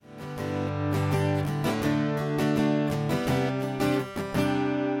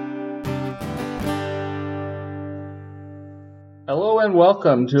Hello and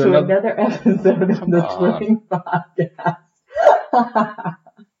welcome to another episode of the Swimming Podcast.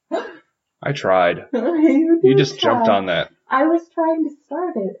 I tried. You just jumped on that. I was trying to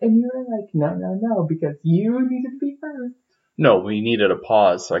start it, and you were like, no, because you needed to be first. No, we needed a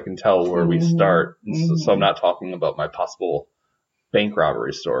pause so I can tell where we start. So I'm not talking about my possible bank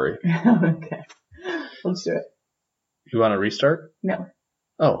robbery story. Okay. Let's do it. You want to restart? No.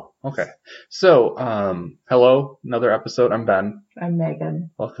 Oh, okay. So, hello, another episode. I'm Ben. I'm Megan.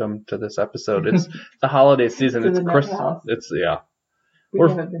 Welcome to this episode. It's the holiday season. It's Christmas. We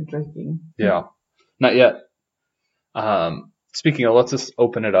haven't been drinking. Yeah. Not yet. Speaking of, let's just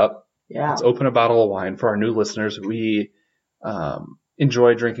open it up. Yeah. Let's open a bottle of wine for our new listeners. We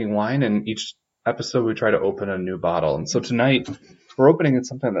enjoy drinking wine, and each episode we try to open a new bottle. And so tonight we're opening in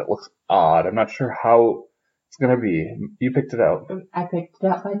something that looks odd. I'm not sure how it's going to be. You picked it out. I picked it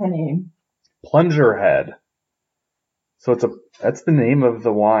out by the name. Plunger Head. So that's the name of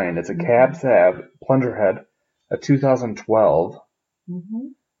the wine. It's a Cab Sav Plunger Head, a 2012. Mm-hmm.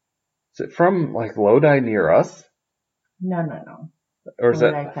 Is it from like Lodi near us? No. Or is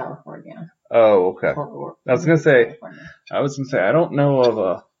Lodi, California. Oh, okay. I was gonna say, I don't know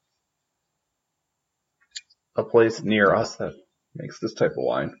of a place near us that makes this type of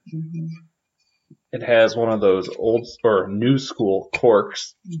wine. Mm-hmm. It has one of those old or new school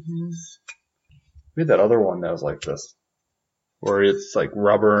corks. Mm-hmm. We had that other one that was like this, where it's like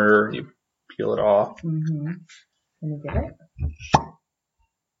rubber, you peel it off. Mm-hmm. Can you get it?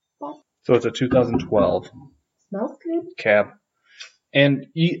 So it's a 2012. Smells good. Cab. And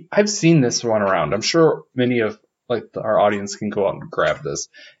I've seen this one around. I'm sure many of our audience can go out and grab this.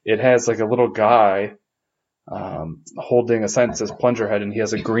 It has like a little guy holding a sign that says Plunger Head, and he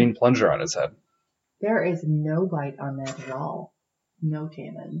has a green plunger on his head. There is no bite on that at all. No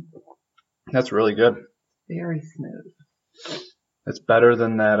tannin. That's really good. Very smooth. It's better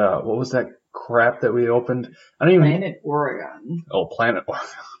than that, what was that crap that we opened? Planet Oregon. Oh, Planet Oregon.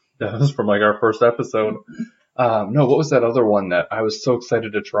 That was from like our first episode. No, what was that other one that I was so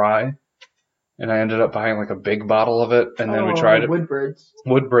excited to try? And I ended up buying like a big bottle of it, and then we tried it. Woodbridge.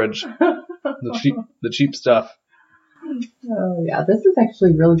 The cheap stuff. Oh yeah, this is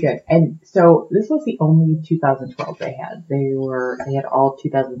actually really good. And so this was the only 2012 they had. They had all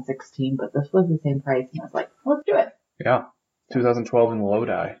 2016, but this was the same price, and I was like, let's do it. Yeah, 2012 in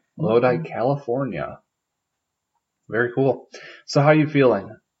Lodi, California. Very cool. So how are you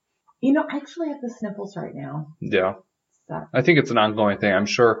feeling? I actually have the sniffles right now. Yeah. I think it's an ongoing thing. I'm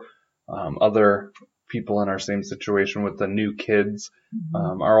sure other people in our same situation with the new kids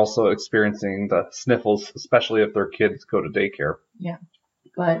are also experiencing the sniffles, especially if their kids go to daycare. Yeah.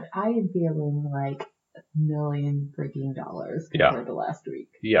 But I am feeling like $1 million freaking dollars compared to last week.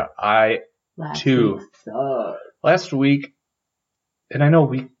 Yeah, last week sucked. Last week, and I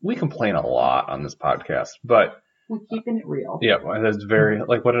know we complain a lot on this podcast, but we're keeping it real. Yeah, that's very,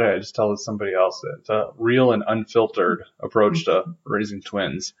 what did I just tell somebody else? It's a real and unfiltered approach to raising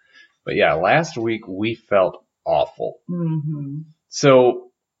twins. But yeah, last week we felt awful. Mm-hmm.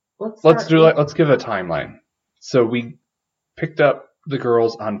 So let's give a timeline. So we picked up the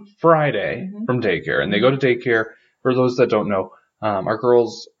girls on Friday from daycare, and they go to daycare. For those that don't know, our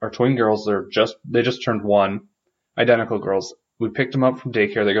twin girls, they just turned 1, identical girls. We picked them up from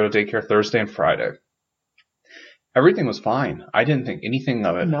daycare. They go to daycare Thursday and Friday. Everything was fine. I didn't think anything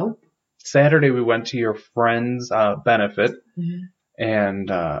of it. Nope. Saturday we went to your friend's benefit, and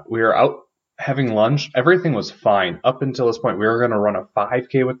we were out having lunch. Everything was fine up until this point. We were going to run a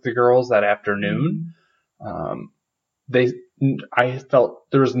 5K with the girls that afternoon. I felt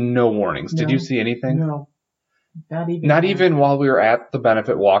there was no warnings. Did you see anything? No. Not even while we were at the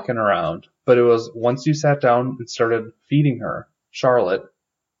benefit walking around. But it was once you sat down and started feeding her, Charlotte.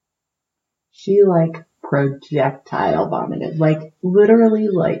 She projectile vomited, literally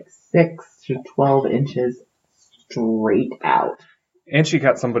 6 to 12 inches straight out. And she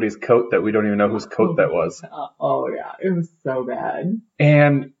got somebody's coat that we don't even know whose coat that was. Oh yeah, it was so bad.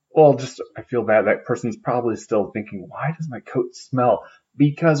 And I feel bad. That person's probably still thinking, why does my coat smell?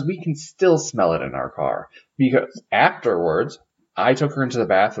 Because we can still smell it in our car. Because afterwards, I took her into the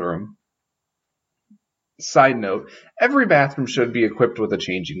bathroom. Side note, every bathroom should be equipped with a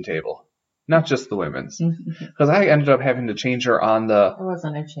changing table. Not just the women's. Because I ended up having to change her on the... There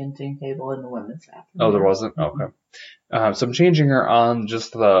wasn't a changing table in the women's bathroom. Oh, there wasn't? Okay. So I'm changing her on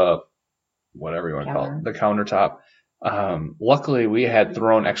just the, whatever you want to call it, the countertop. Luckily, we had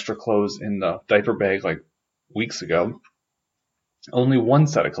thrown extra clothes in the diaper bag weeks ago. Only one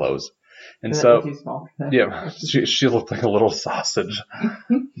set of clothes. And so, too small. Yeah, she looked like a little sausage.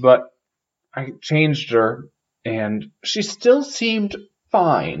 But I changed her, And she still seemed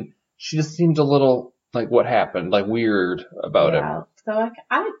fine. She just seemed a little like what happened, like weird about it. So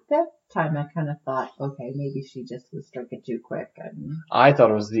I that time I kind of thought, okay, maybe she just was drinking too quick. I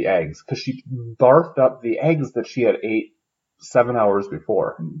thought it was the eggs because she barfed up the eggs that she had ate 7 hours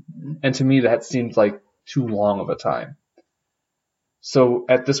before. Mm-hmm. And to me, that seemed like too long of a time. So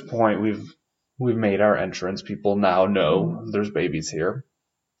at this point, we've made our entrance. People now know there's babies here.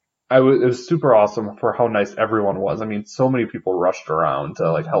 It was super awesome for how nice everyone was. I mean, so many people rushed around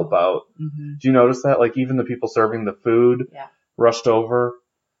to like help out. Mm-hmm. Do you notice that? Like even the people serving the food rushed over.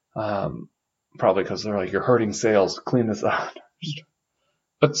 Probably because they're like, you're hurting sales. Clean this up.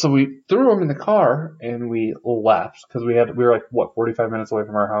 But so we threw them in the car and we left because we were like, 45 minutes away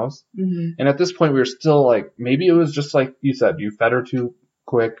from our house. Mm-hmm. And at this point we were still like, maybe it was just like you said, you fed her too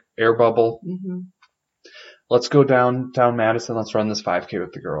quick, air bubble. Mm-hmm. Let's go down Madison. Let's run this 5K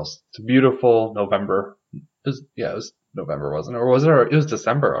with the girls. It's a beautiful November. It was November, wasn't it? Or was it? It was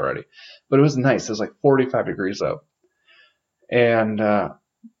December already. But it was nice. It was like 45 degrees out. And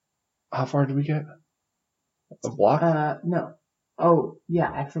how far did we get? A block? No. Oh, yeah.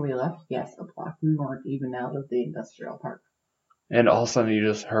 After we left, yes, a block. We weren't even out of the industrial park. And all of a sudden, you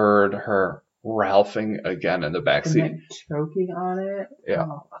just heard her ralphing again in the backseat. And then choking on it. Yeah.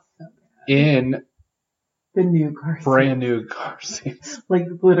 Oh, so bad. In the new car seat. Brand new car seats. Like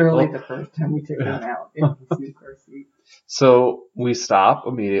literally the first time we took them out in this new car seat. So we stop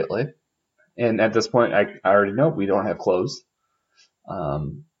immediately. And at this point, I already know we don't have clothes.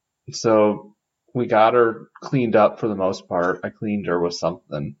 So we got her cleaned up for the most part. I cleaned her with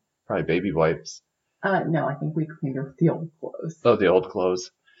something, probably baby wipes. No, I think we cleaned her with the old clothes. Oh, the old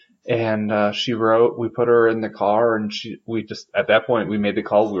clothes. And we put her in the car and at that point, we made the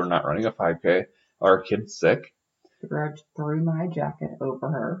call. We were not running a 5K. Our kid's sick. Threw my jacket over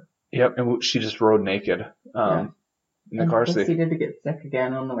her. Yep, and she just rode naked in the car seat. Proceeded to get sick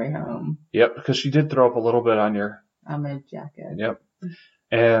again on the way home. Yep, because she did throw up a little bit on my jacket. Yep.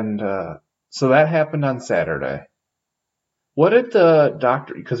 And so that happened on Saturday. What did the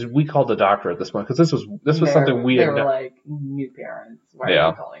doctor? Because we called the doctor at this point because this was something we had. They were like new parents. Why are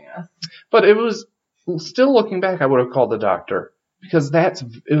you calling us? But it was still looking back. I would have called the doctor because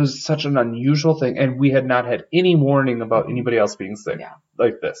it was such an unusual thing, and we had not had any warning about anybody else being sick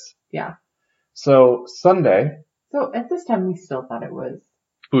like this. Yeah. So Sunday. So at this time, we still thought it was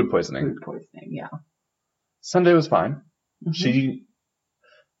food poisoning. Yeah. Sunday was fine. Mm-hmm.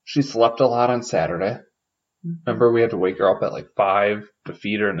 She slept a lot on Saturday. Mm-hmm. Remember, we had to wake her up at like 5 to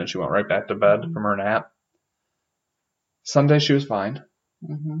feed her, and then she went right back to bed from her nap. Sunday, she was fine.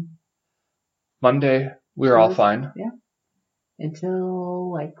 Mm-hmm. Monday, we were all fine. Yeah.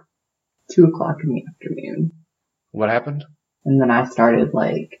 Until like 2 o'clock in the afternoon. What happened? And then I started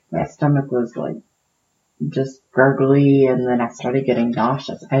my stomach was just gurgly, and then I started getting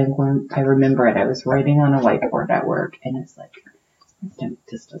nauseous. I remember it. I was writing on a whiteboard at work, and it's like, my stomach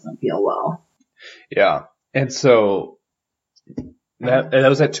just doesn't feel well. Yeah. And so that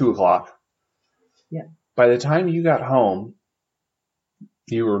was at 2 o'clock. Yeah. By the time you got home,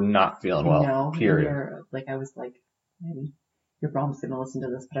 you were not feeling well. No, period. I was like, maybe your mom's going to listen to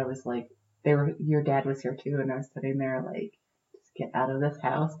this, but I was like, your dad was here too, and I was sitting there like, just get out of this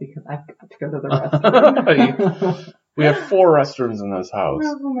house because I've got to go to the restroom. We have 4 restrooms in this house.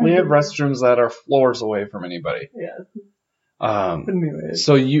 We have restrooms that are floors away from anybody. Yes.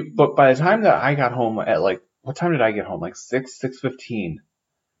 But by the time that I got home at what time did I get home? Like 6:15.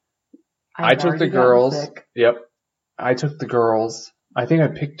 I took the girls. Yep. I took the girls. I think I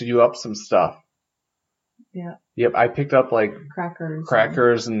picked you up some stuff. Yeah. Yep. I picked up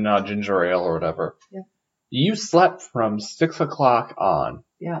crackers and ginger ale or whatever. Yeah. You slept from 6 o'clock on.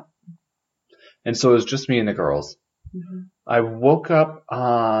 Yeah. And so it was just me and the girls. Mm-hmm. I woke up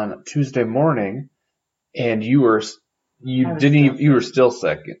on Tuesday morning and you were still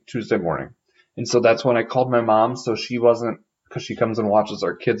sick Tuesday morning. And so that's when I called my mom. So she wasn't, because she comes and watches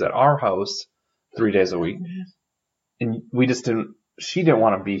our kids at our house 3 days a week. Mm-hmm. And she didn't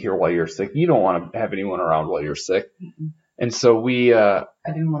want to be here while you're sick. You don't want to have anyone around while you're sick. Mm-hmm. And so I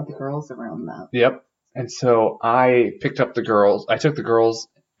didn't want the girls around that. Yep. And so I picked up the girls. I took the girls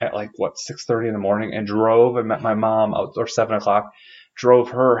at 6:30 in the morning and drove and met my mom out, or 7 o'clock,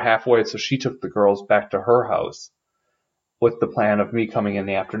 drove her halfway. So she took the girls back to her house with the plan of me coming in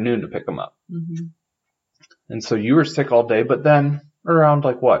the afternoon to pick them up. Mm-hmm. And so you were sick all day, but then around 2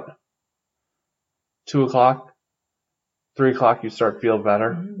 o'clock, 3 o'clock, you start feeling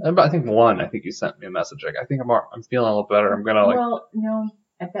better. Mm-hmm. And I think 1, you sent me a message. I think I'm feeling a little better. I'm going to Well, no,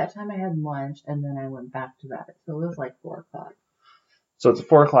 at that time I had lunch and then I went back to bed. So it was 4 o'clock. So it's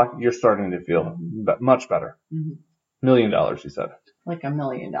 4 o'clock. You're starting to feel much better. $1 million, she said. Like $1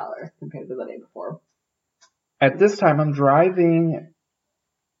 million compared to the day before. At this time, I'm driving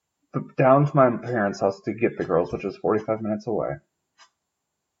down to my parents' house to get the girls, which is 45 minutes away.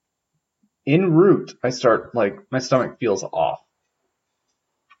 En route, I start, my stomach feels off.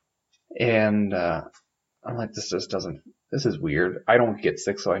 And I'm like, this is weird. I don't get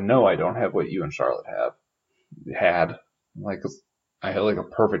sick, so I know I don't have what you and Charlotte had. I have a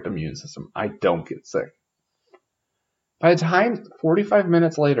perfect immune system. I don't get sick. By the time, 45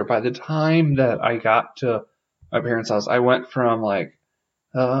 minutes later, by the time that I got to my parents' house, I went from to,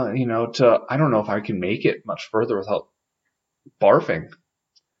 I don't know if I can make it much further without barfing.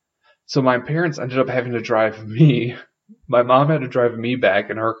 So my parents ended up having to drive me. My mom had to drive me back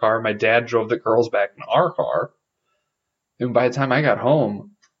in her car. My dad drove the girls back in our car. And by the time I got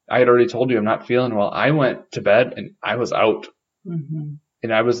home, I had already told you I'm not feeling well. I went to bed and I was out. Mm-hmm.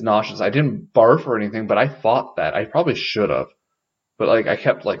 And I was nauseous. I didn't barf or anything, but I thought that. I probably should have. But I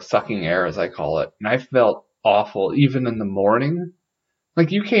kept sucking air, as I call it. And I felt awful even in the morning.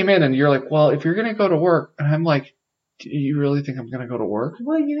 You came in and you're like, well, if you're going to go to work. And I'm like, do you really think I'm going to go to work?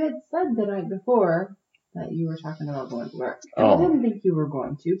 Well, you had said the night before that you were talking about going to work. And I didn't think you were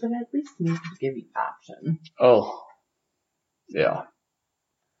going to, but at least needed to give you option. Oh, yeah.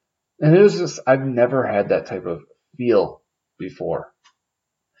 And it was just, I've never had that type of feel before.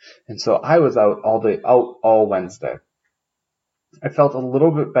 And so I was out all Wednesday. I felt a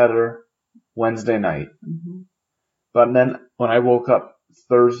little bit better Wednesday night. Mm-hmm. But then when I woke up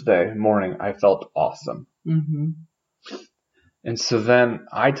Thursday morning, I felt awesome. Mm-hmm. And so then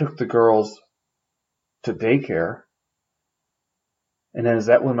I took the girls to daycare. And then is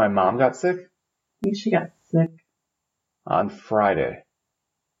that when my mom got sick? I think she got sick on Friday.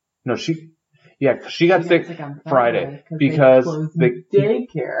 No, she got sick on Friday because the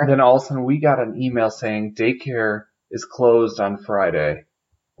daycare. Then all of a sudden we got an email saying daycare is closed on Friday.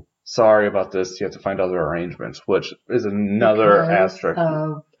 Sorry about this. You have to find other arrangements, which is another asterisk.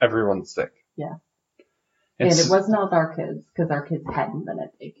 Everyone's sick. Yeah. And it wasn't all of our kids because our kids hadn't been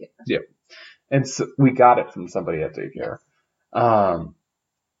at daycare. Yeah. And so we got it from somebody at daycare.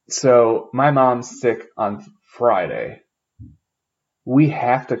 So my mom's sick on Friday. We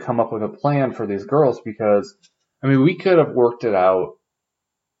have to come up with a plan for these girls because, we could have worked it out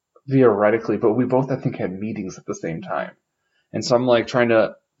theoretically, but we both, I think, had meetings at the same time. And so I'm trying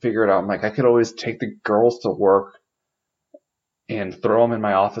to figure it out. I'm I could always take the girls to work and throw them in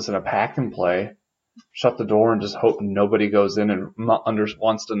my office in a pack and play, shut the door and just hope nobody goes in and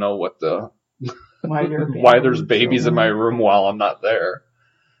wants to know why there's babies in my room while I'm not there.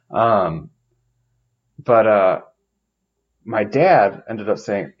 But my dad ended up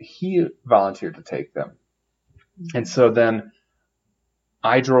saying he volunteered to take them. Mm-hmm. And so then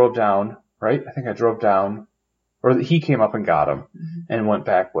I drove down, right? I think I drove down, or he came up and got him and went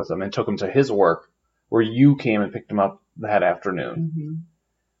back with him and took him to his work where you came and picked him up that afternoon. Mm-hmm.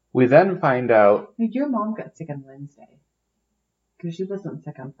 We then find out. Your mom got sick on Wednesday because she wasn't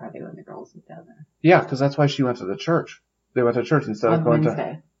sick on Friday when the girls went down there. Yeah, because that's why she went to the church. They went to church instead of going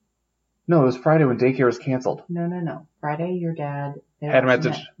Wednesday. No, it was Friday when daycare was canceled. No. Friday, your dad,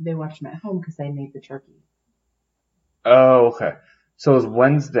 they watched him at home because they made the turkey. Oh, okay. So it was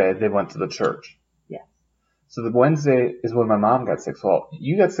Wednesday they went to the church. Yes. So the Wednesday is when my mom got sick. So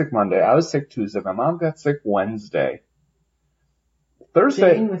you got sick Monday. I was sick Tuesday. My mom got sick Wednesday.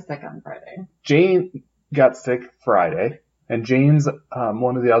 Thursday. Jane was sick on Friday. Jane got sick Friday. And Jane's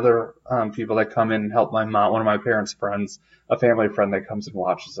one of the other people that come in and help my mom, one of my parents' friends, a family friend that comes and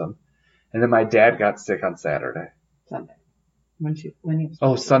watches them. And then my dad got sick on Saturday. Sunday. When he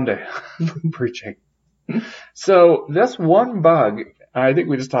was Sunday. Preaching. So this one bug, I think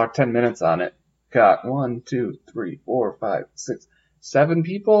we just talked 10 minutes on it, got 1, 2, 3, 4, 5, 6, 7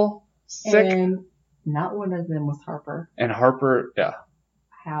 people sick. And not one of them was Harper. And Harper, yeah.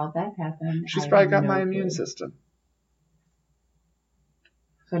 How that happened. She's probably got my immune system.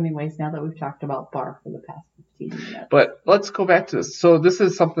 So anyways, now that we've talked about barf for the past 15 minutes. But let's go back to this. So this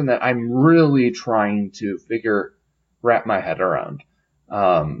is something that I'm really trying to wrap my head around.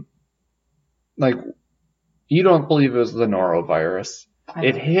 You don't believe it was the Norovirus.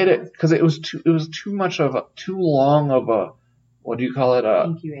 It hit it because it was too long of a, what do you call it?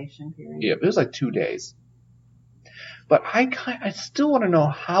 Incubation period. Yeah, it was 2 days. But I still want to know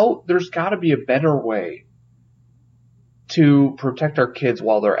how there's got to be a better way to protect our kids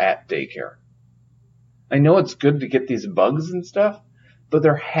while they're at daycare. I know it's good to get these bugs and stuff, but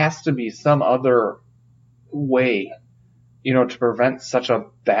there has to be some other way, to prevent such a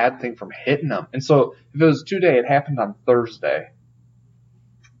bad thing from hitting them. And so if it was 2 days, it happened on Thursday.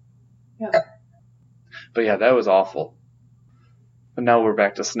 Yeah. But yeah, that was awful. But now we're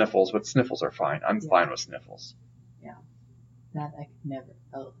back to sniffles, but sniffles are fine. I'm fine with sniffles. Yeah. That I could never.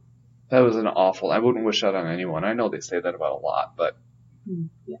 Oh. That was an awful. I wouldn't wish that on anyone. I know they say that about a lot, but.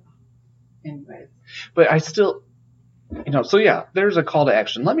 Yeah. Anyways. But I still, so yeah, there's a call to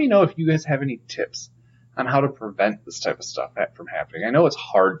action. Let me know if you guys have any tips on how to prevent this type of stuff from happening. I know it's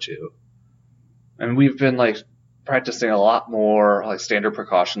hard to. And we've been like practicing a lot more like standard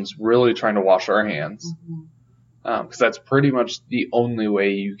precautions, really trying to wash our hands. Because that's pretty much the only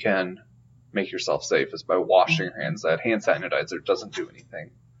way you can make yourself safe is by washing your hands. That hand sanitizer doesn't do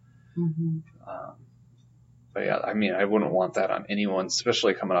anything. But yeah, I mean, I wouldn't want that on anyone,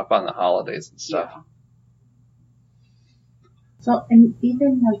 especially coming up on the holidays and stuff. Yeah. So, and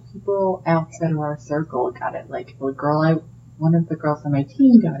even like people outside of our circle got it. Like one of the girls on my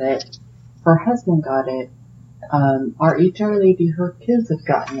team got it. Her husband got it. Our HR lady, her kids have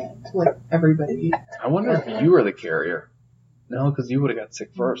gotten it. Like everybody. I wonder if you were the carrier. No, because you would have got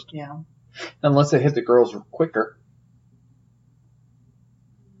sick first. Yeah. Unless it hit the girls quicker.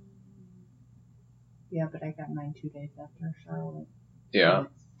 Yeah, but I got mine 2 days after Charlotte. Yeah.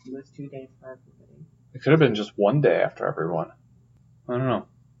 It was 2 days for everybody. It could have been just 1 day after everyone. I don't know.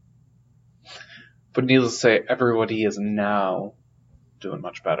 But needless to say, everybody is now doing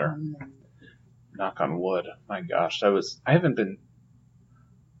much better. Knock on wood. My gosh, I don't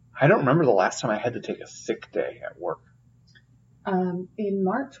remember the last time I had to take a sick day at work. In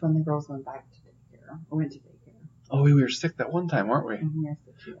March when the girls went to daycare. Oh, we were sick that one time, weren't we? Yes,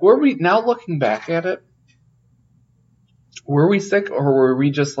 Were we, now looking back at it, were we sick or were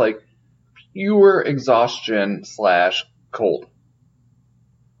we just like pure exhaustion / cold?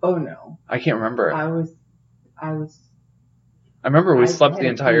 Oh no. I can't remember. I remember we slept the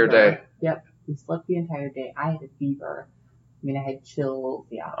entire day. Yep. We slept the entire day. I had a fever. I mean, I had chills.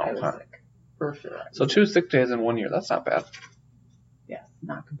 Yeah, I was sick. For sure. So 2 sick days in 1 year. That's not bad. Yes,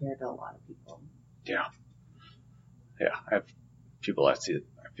 not compared to a lot of people. Yeah. Yeah, I have people I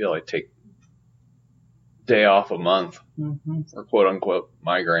feel like take day off a month or quote unquote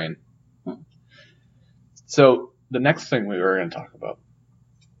migraine. So the next thing we were going to talk about,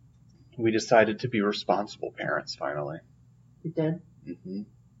 we decided to be responsible parents finally. We did?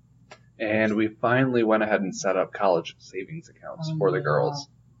 And we finally went ahead and set up college savings accounts for the girls.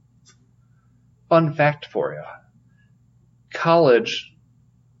 Fun fact for you. College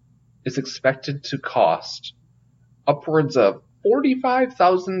is expected to cost upwards of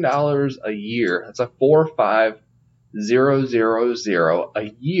 $45,000 a year. That's a 45000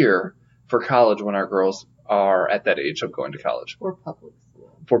 a year for college when our girls are at that age of going to college. For public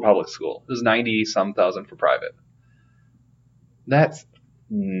school. For public school. There's 90-some thousand for private. That's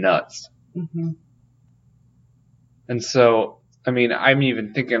nuts. And so, I mean, I'm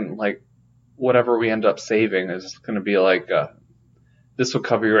even thinking like whatever we end up saving is going to be like, this will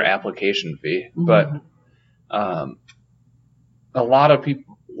cover your application fee. But a lot of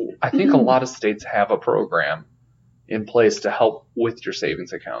people, I think a lot of states have a program in place to help with your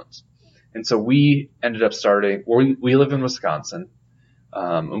savings accounts. And so we ended up starting, we live in Wisconsin,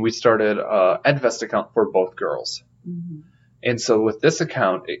 and we started a EdVest account for both girls. And so with this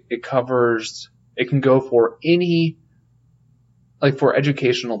account, it covers, it can go for any, like for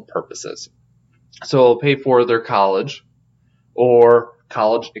educational purposes. So it'll pay for their college or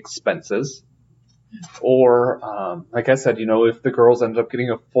college expenses. Or, like I said, if the girls end up getting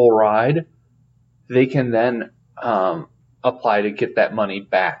a full ride, they can then apply to get that money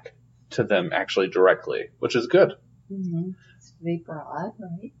back to them actually directly, which is good. So they abroad,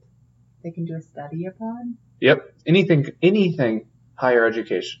 right? They can do a study abroad? Yep. Anything higher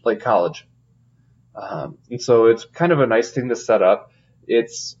education, like college. And so it's kind of a nice thing to set up.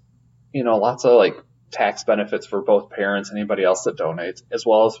 It's, lots of like tax benefits for both parents, anybody else that donates, as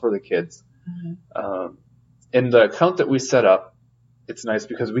well as for the kids. In the account that we set up, it's nice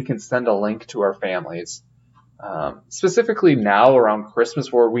because we can send a link to our families. Specifically now around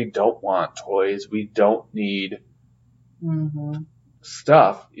Christmas where we don't want toys, we don't need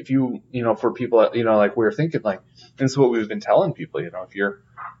stuff. If for people that, like we're thinking like, this is what we've been telling people, if you're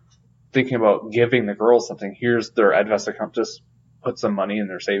thinking about giving the girls something, here's their EdVest account, just put some money in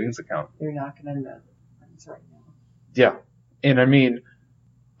their savings account. They're not going to know the difference right now. Yeah. And I mean,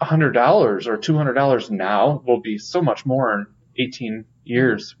 $100 or $200 now will be so much more in 18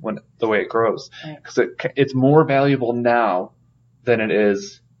 years when the way it grows. Because it's more valuable now than it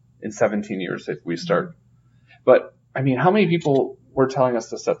is in 17 years if we start. But, I mean, how many people were telling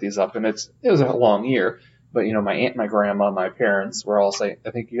us to set these up? And it was a long year. But, my aunt, my grandma, my parents were all saying, I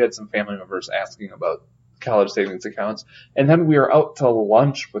think you had some family members asking about college savings accounts. And then we were out to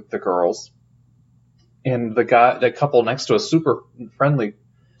lunch with the girls, and the couple next to us, super friendly,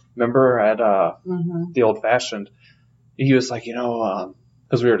 remember at the Old Fashioned, he was like,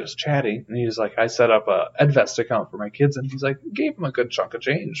 because we were just chatting, and he was like, I set up a EdVest account for my kids, and he's like, gave them a good chunk of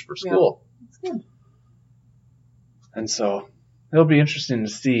change for school. Yeah, that's good. And so it'll be interesting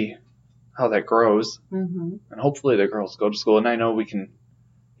to see how that grows, and hopefully the girls go to school. And I know we can,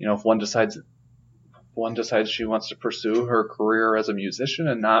 if one decides she wants to pursue her career as a musician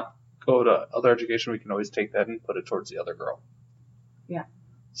and not go to other education, we can always take that and put it towards the other girl. Yeah.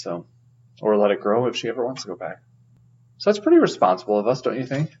 So, or let it grow if she ever wants to go back. So that's pretty responsible of us, don't you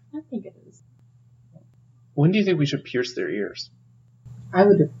think? I think it is. When do you think we should pierce their ears? I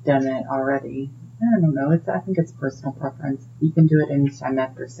would have done it already. I don't know. I think it's personal preference. You can do it anytime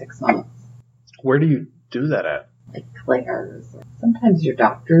after 6 months. Where do you do that at? Like Claire's. Sometimes your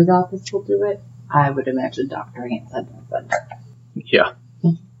doctor's office will do it. I would imagine Dr. Hansen does it. Yeah.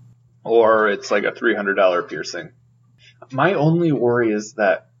 Or it's like a $300 piercing. My only worry is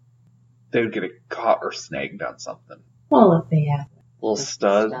that they would get caught or snagged on something. Well, if they have little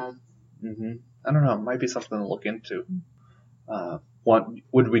studs. I don't know. It might be something to look into.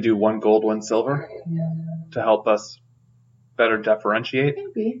 Would we do one gold, one silver to help us better differentiate?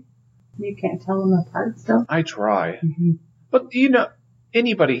 Maybe. You can't tell them apart still? I try. But,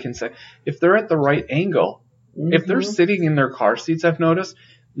 anybody can say, if they're at the right angle, if they're sitting in their car seats, I've noticed,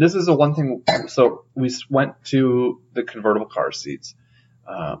 this is the one thing. So we went to the convertible car seats.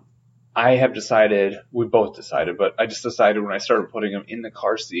 I have decided, we both decided, but I just decided when I started putting them in the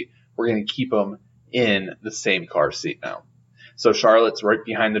car seat, we're going to keep them in the same car seat now. So Charlotte's right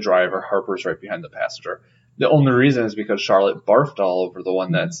behind the driver, Harper's right behind the passenger. The only reason is because Charlotte barfed all over the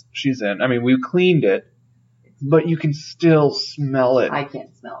one that she's in. I mean, we cleaned it, but you can still smell it. I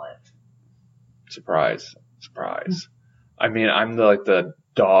can't smell it. Surprise. I mean, I'm the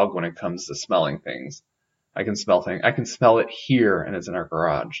dog when it comes to smelling things. I can smell things. I can smell it here, and it's in our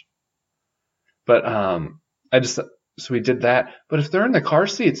garage. But so we did that. But if they're in the car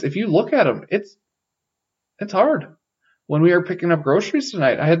seats, if you look at them, it's hard. When we were picking up groceries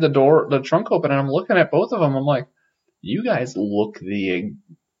tonight, I had the trunk open, and I'm looking at both of them. I'm like, you guys look the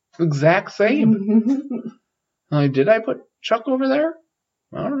exact same. I'm like, did I put Chuck over there?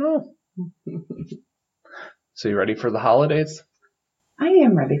 I don't know. So you ready for the holidays? I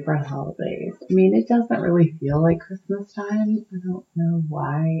am ready for the holidays. I mean, it doesn't really feel like Christmas time. I don't know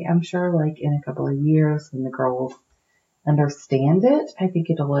why. I'm sure like in a couple of years when the girls understand it, I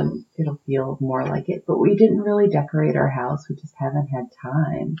think it'll feel more like it. But we didn't really decorate our house. We just haven't had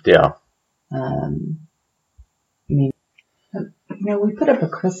time. Yeah. I mean, we put up a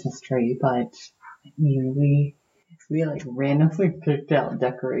Christmas tree, but I mean, we like randomly picked out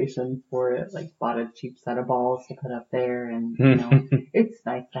decorations for it, like bought a cheap set of balls to put up there, and it's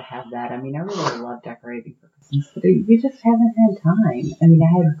nice to have that. I mean, I really love decorating for Christmas, but we just haven't had time. I mean, I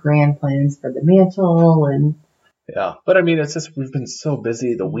had grand plans for the mantle and but I mean, it's just we've been so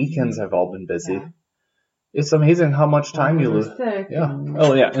busy. The weekends have all been busy. Yeah. It's amazing how much time you lose.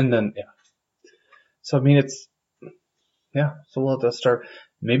 So I mean, so we'll have to start.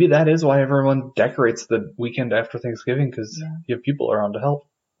 Maybe that is why everyone decorates the weekend after Thanksgiving, because you have people around to help.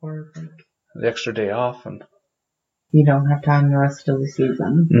 Or the extra day off, and you don't have time the rest of the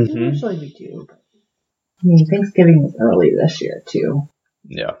season. Mm-hmm. Usually we do. But, I mean, Thanksgiving was early this year too.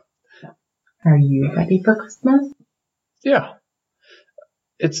 Yeah. Are you ready for Christmas? Yeah.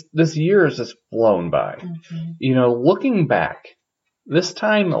 This year has just flown by. Mm-hmm. Looking back, this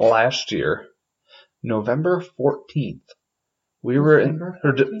time last year, November 14th. We were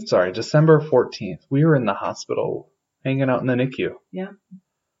December 14th. We were in the hospital, hanging out in the NICU. Yeah.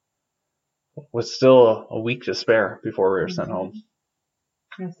 With still a week to spare before we were sent home.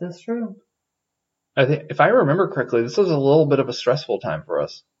 Yes, that's true. I think, if I remember correctly, this was a little bit of a stressful time for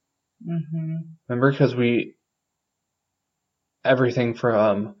us. Mm-hmm. Remember, because everything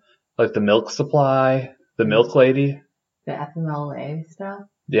from like the milk supply, the milk lady, the FMLA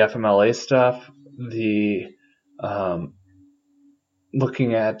stuff,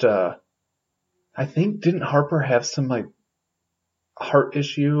 looking at, I think, didn't Harper have some like heart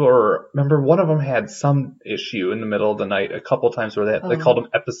issue, or remember one of them had some issue in the middle of the night a couple times where they called them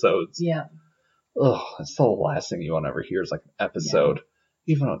episodes. Yeah. Ugh, that's the last thing you want to ever hear is like an episode,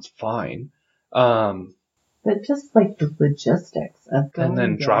 even though it's fine. But just like the logistics of going and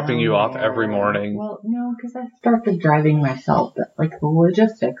then dropping you off every morning. Well, no, because I started driving myself, but like the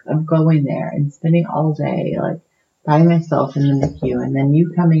logistics of going there and spending all day like by myself in the NICU, and then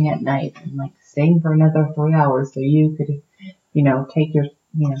you coming at night and like staying for another 3 hours so you could, take your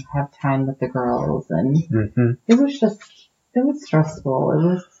have time with the girls. And it was stressful.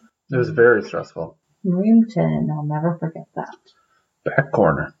 It was very stressful. Room 10, I'll never forget that. Back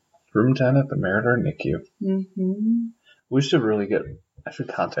corner. Room 10 at the Meriter NICU. We should I should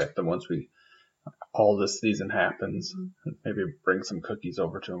contact them once all this season happens. Maybe bring some cookies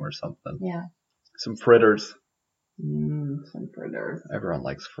over to them or something. Yeah. Some fritters. Some fritters. Everyone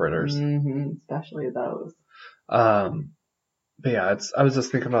likes fritters. Especially those. But yeah, I was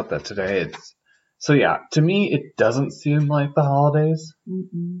just thinking about that today. To me, it doesn't seem like the holidays.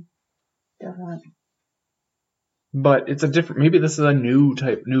 Doesn't. But it's maybe this is a new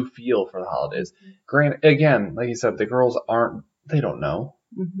feel for the holidays. Granted, again, like you said, the girls they don't know.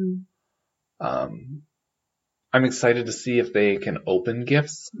 I'm excited to see if they can open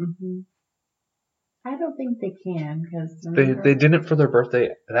gifts. I don't think they can, because they didn't for their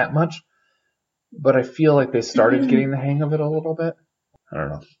birthday that much, but I feel like they started getting the hang of it a little bit. I don't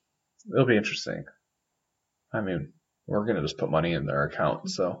know. It'll be interesting. I mean, we're going to just put money in their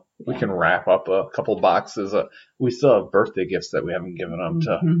account, so we can wrap up a couple boxes. We still have birthday gifts that we haven't given them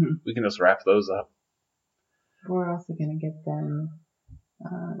we can just wrap those up. We're also going to get them.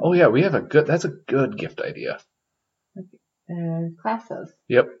 Oh yeah, that's a good gift idea. Classes.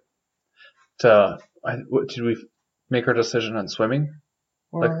 Yep. Did we make our decision on swimming?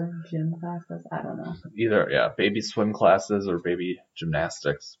 Or gym classes? I don't know. Either, yeah, baby swim classes or baby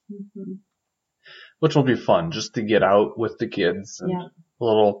gymnastics. Which will be fun, just to get out with the kids and a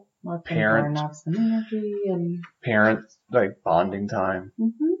little parent bonding time.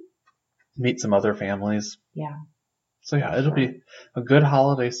 Meet some other families. Yeah. So yeah, it'll be a good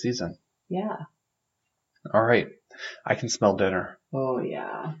holiday season. Yeah. All right. I can smell dinner. Oh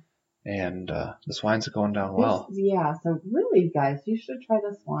yeah. And this wine's going down well. So really, guys, you should try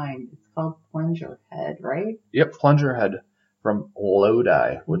this wine. It's called Plunger Head, right? Yep, Plunger Head from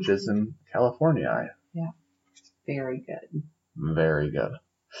Lodi, which is in California. Yeah. It's very good. Very good.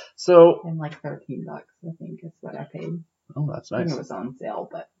 So. And like $13, I think, is what I paid. Oh, that's nice. I think it was on sale,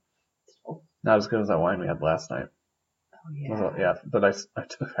 but still. Not as good as that wine we had last night. Oh, yeah. Yeah, but I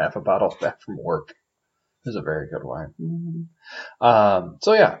took half a bottle back from work. It was a very good wine.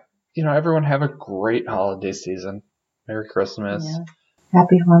 So yeah. Everyone have a great holiday season. Merry Christmas. Yeah.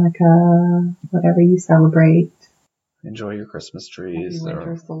 Happy Hanukkah, whatever you celebrate. Enjoy your Christmas trees. Happy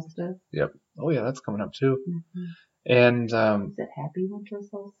winter solstice. Yep. Oh yeah, that's coming up too. And is it Happy Winter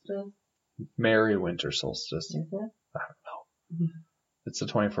Solstice? Merry Winter Solstice. Is it? I don't know. It's the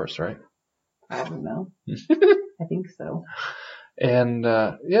 21st, right? I don't know. I think so. And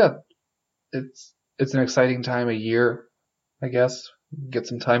it's an exciting time of year, I guess. Get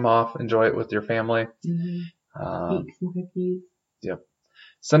some time off, enjoy it with your family. Eat some cookies. Yep.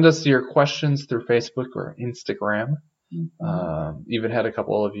 Send us your questions through Facebook or Instagram. Even had a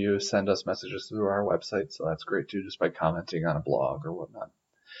couple of you send us messages through our website, so that's great too, just by commenting on a blog or whatnot.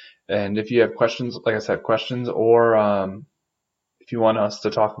 And if you have questions, like I said, or if you want us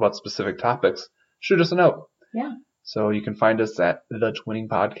to talk about specific topics, shoot us a note. Yeah. So you can find us at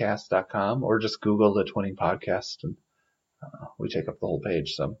thetwinningpodcast.com or just Google The Twinning Podcast and we take up the whole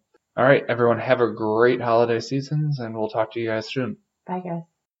page. So, all right, everyone, have a great holiday seasons, and we'll talk to you guys soon. Bye, guys.